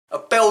A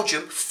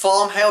Belgian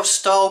farmhouse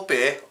style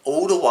beer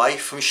all the way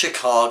from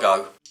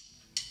Chicago.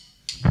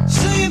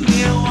 See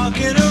me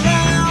walking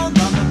around,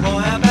 I'm the boy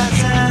about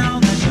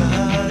town that you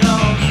heard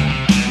of.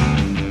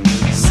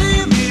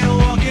 See me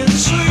walking the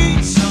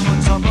streets, I'm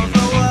on top of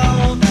the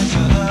world that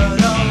you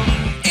heard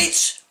of.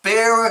 It's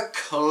beer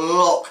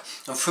o'clock,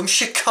 and from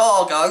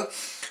Chicago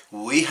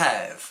we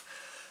have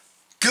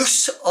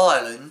Goose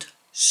Island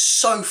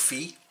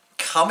Sofie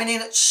coming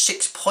in at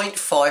 6.5%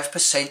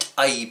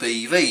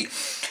 ABV.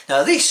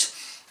 Now this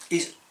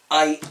is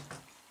a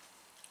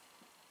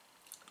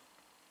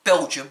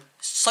Belgium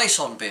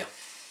Saison beer.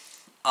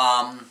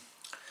 And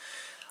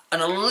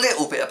a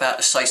little bit about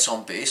the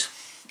Saison beers.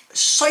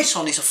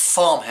 Saison is a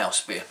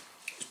farmhouse beer.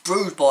 It's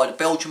brewed by the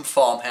Belgian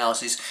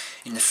farmhouses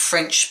in the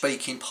French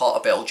speaking part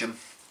of Belgium.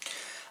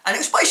 And it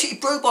was basically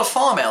brewed by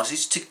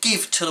farmhouses to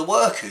give to the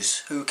workers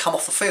who come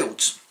off the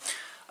fields.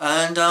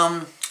 And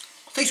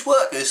these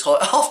workers,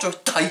 like, after a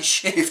day's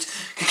shift,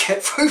 could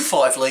get through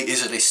 5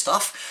 litres of this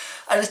stuff.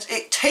 And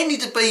it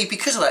tended to be,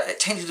 because of that, it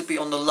tended to be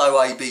on the low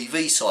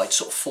ABV side,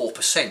 sort of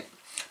 4%.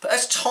 But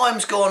as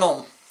time's gone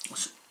on,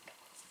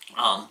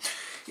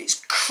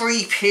 it's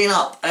creeping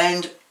up.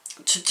 And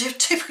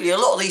typically a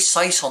lot of these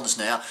Saisons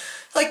now,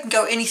 they can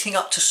go anything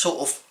up to sort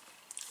of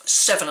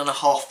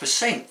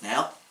 7.5%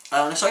 now.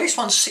 So this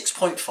one's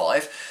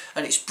 6.5,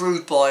 and it's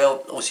brewed by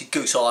obviously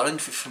Goose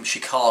Island from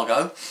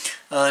Chicago,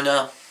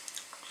 and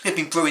they've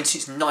been brewing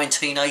since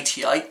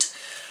 1988.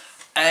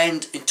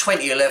 And in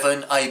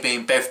 2011, AB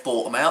and Bev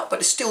bought them out, but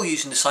they're still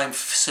using the same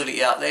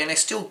facility out there, and they're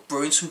still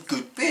brewing some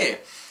good beer.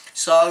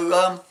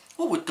 So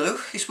what we'll do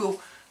is we'll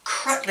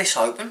crack this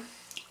open,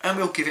 and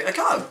we'll give it a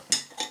go.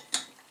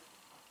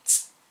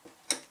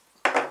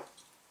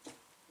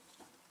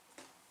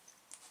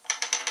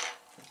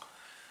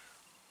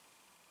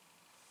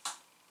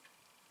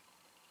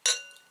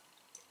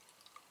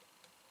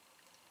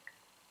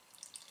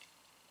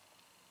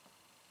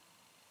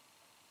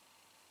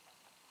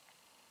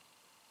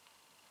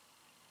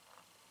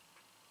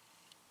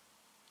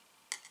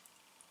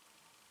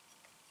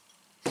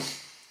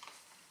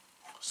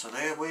 So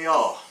there we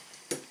are.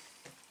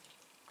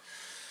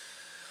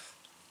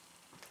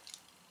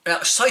 Now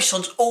a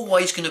Saison's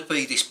always going to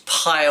be this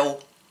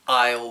pale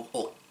ale,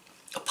 or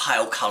a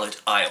pale coloured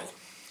ale.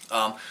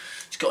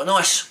 It's got a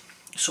nice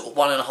sort of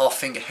 1.5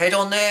 finger head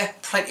on there,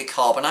 plenty of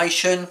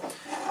carbonation,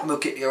 and we'll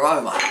get the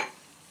aroma.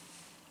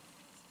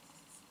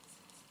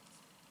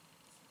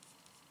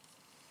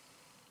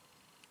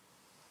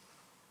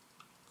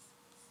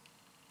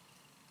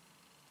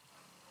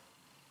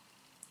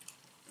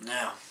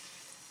 Now,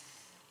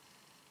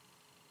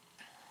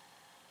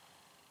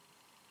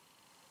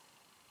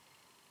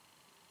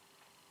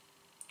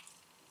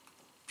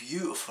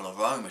 beautiful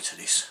aroma to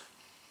this.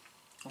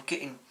 I'm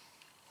getting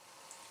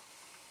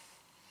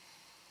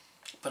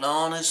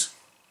bananas,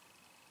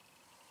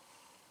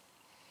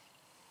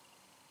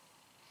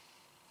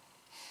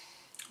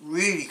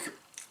 really good,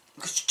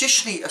 because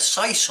traditionally a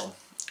Saison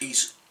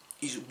is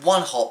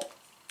 1 hop,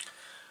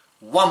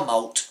 1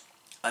 malt,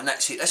 and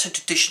that's it. That's a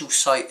traditional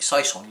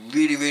Saison,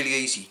 really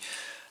easy.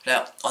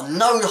 Now I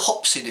know the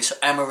hops in this are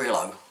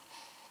Amarillo,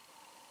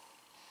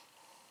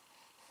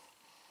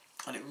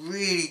 and it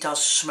really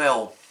does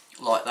smell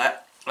like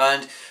that.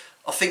 And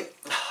I think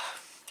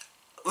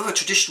with a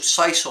traditional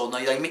Saison,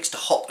 they mixed the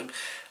hop,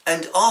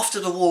 and after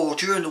the war, or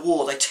during the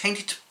war, they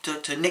tended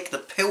to nick the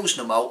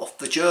Pilsner malt off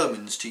the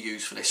Germans to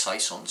use for their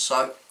Saisons.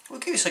 So we'll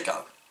give this a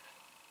go.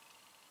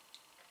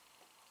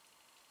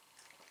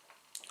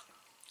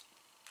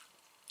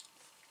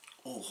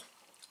 Oh,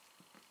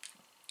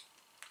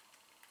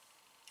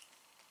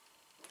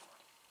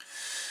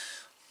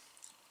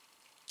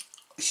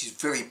 this is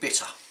very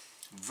bitter,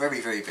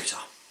 very bitter.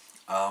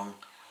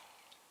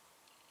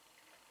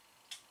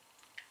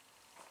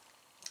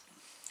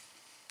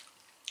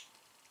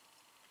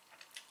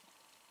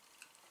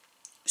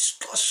 It's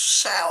got a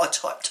sour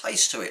type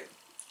taste to it.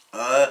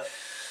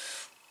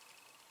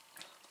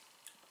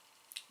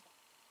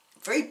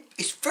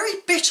 It's very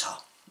bitter,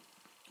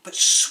 but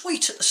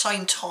sweet at the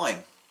same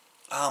time.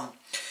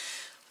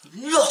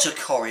 Lot of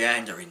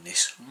coriander in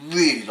this,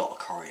 really lot of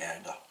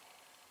coriander.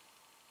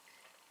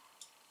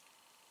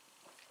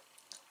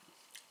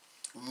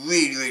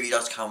 Really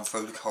does come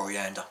through, the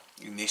coriander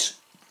in this.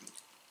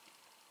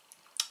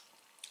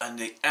 And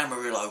the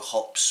Amarillo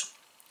hops.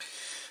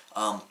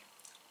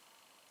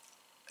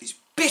 It's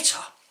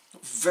bitter,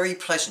 very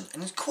pleasant,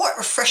 and it's quite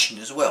refreshing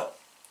as well.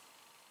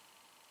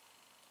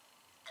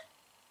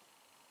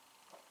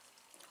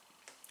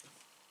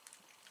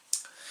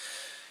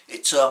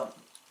 It's a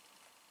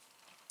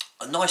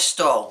nice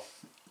style,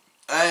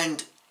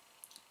 and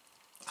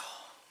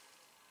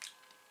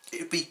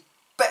it'd be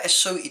better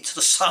suited to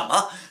the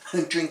summer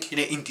than drinking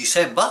it in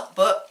December,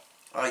 but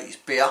it's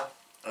beer,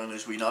 and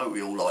as we know,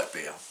 we all like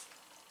beer.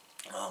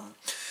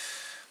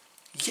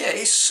 Yeah,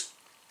 it's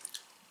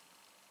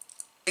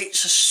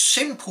a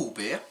simple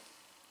beer,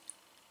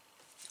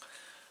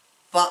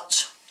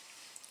 but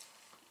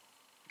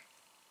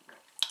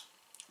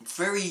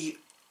very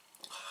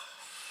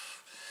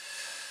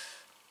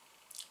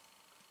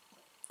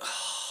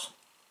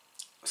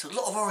There's a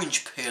lot of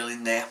orange peel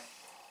in there.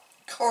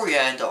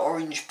 Coriander,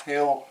 orange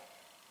peel.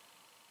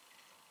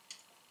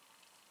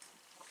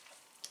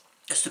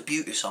 That's the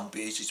beauty of some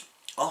beers, is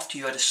after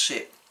you had a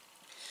sip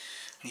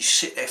and you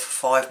sit there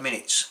for 5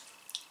 minutes,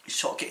 you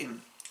start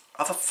getting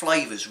other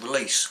flavours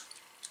release.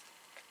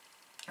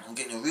 I'm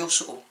getting a real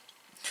sort of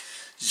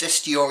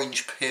zesty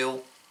orange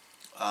peel.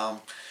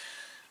 After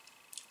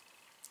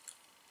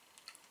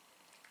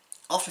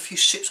a few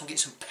sips I'm getting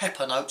some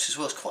pepper notes as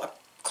well. It's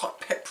quite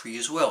peppery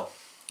as well.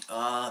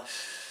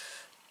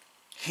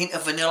 Hint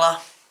of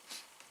vanilla.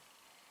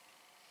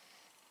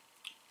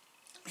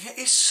 Yeah,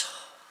 it's...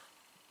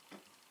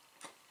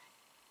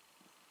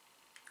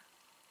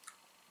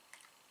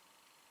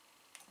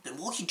 The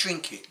more you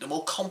drink it, the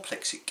more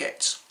complex it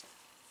gets.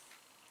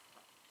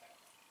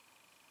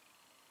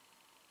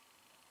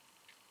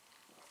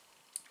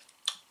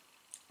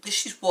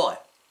 This is why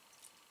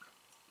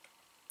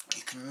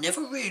you can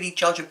never really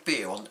judge a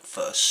beer on the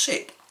first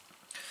sip.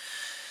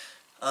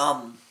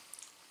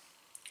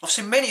 I've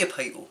seen many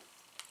people,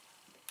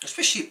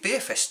 especially at beer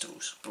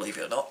festivals, believe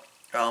it or not,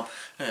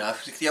 you know,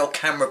 the old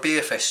camera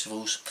beer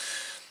festivals,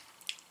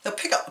 they'll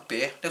pick up the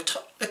beer, they'll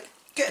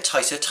get a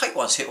taste, they'll take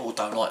one sip, oh,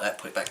 don't like that,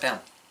 put it back down.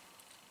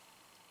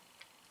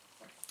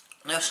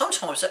 Now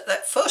sometimes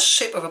that first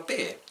sip of a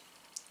beer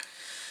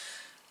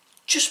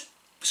just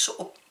sort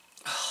of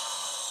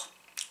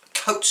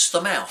coats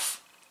the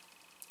mouth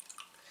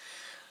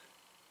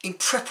in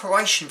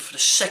preparation for the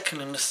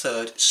second and the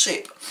third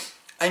sip,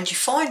 and you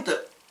find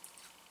that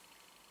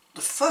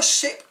the first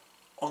sip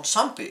on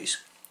some beers,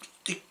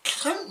 you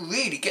don't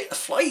really get the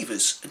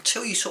flavours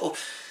until you sort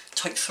of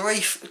take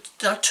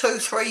 2,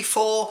 3,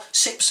 4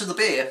 sips of the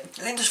beer,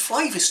 and then the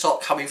flavours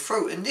start coming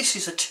through. And this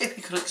is a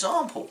typical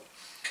example.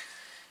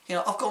 You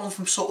know, I've gone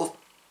from sort of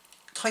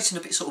tasting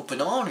a bit sort of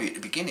banana at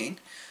the beginning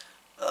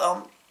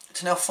to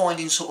now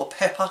finding sort of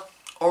pepper,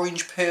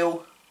 orange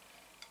peel,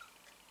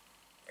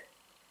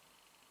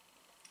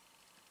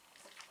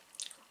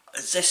 a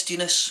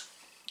zestiness,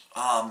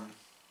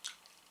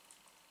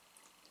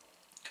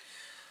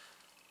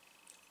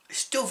 it's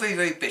still very,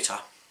 very bitter,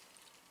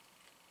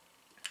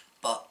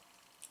 but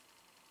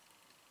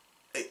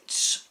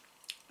it's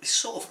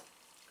sort of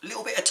a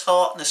little bit of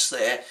tartness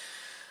there,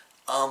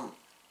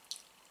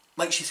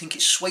 makes you think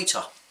it's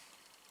sweeter.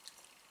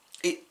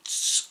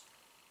 It's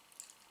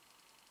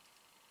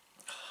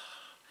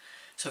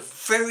a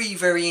very,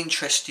 very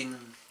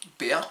interesting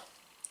beer.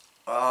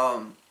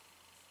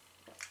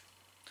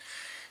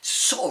 It's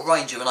sort of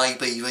range of an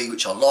ABV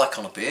which I like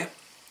on a beer.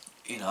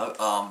 You know,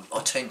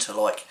 I tend to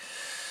like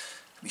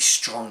me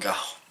stronger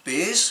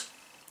beers.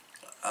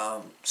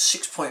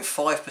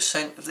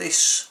 6.5% of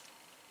this.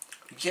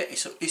 Yeah,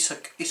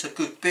 it's a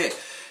good beer.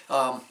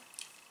 I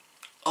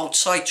would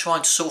say try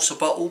and source a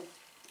bottle.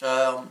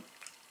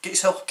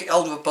 Get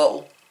hold of a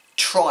bottle.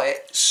 Try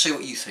it, see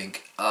what you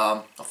think.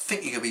 I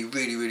think you're going to be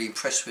really, really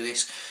impressed with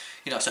this.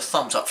 You know, it's a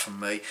thumbs up from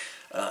me.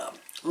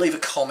 Leave a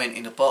comment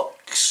in the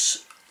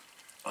box.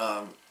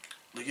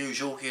 The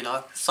usual, you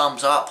know,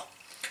 thumbs up.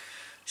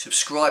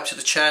 Subscribe to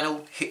the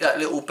channel. Hit that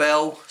little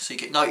bell so you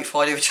get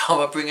notified every time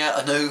I bring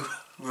out a new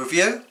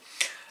review.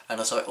 And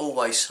as I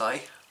always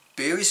say,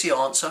 beer is the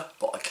answer,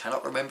 but I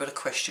cannot remember the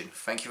question.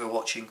 Thank you for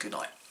watching. Good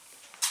night.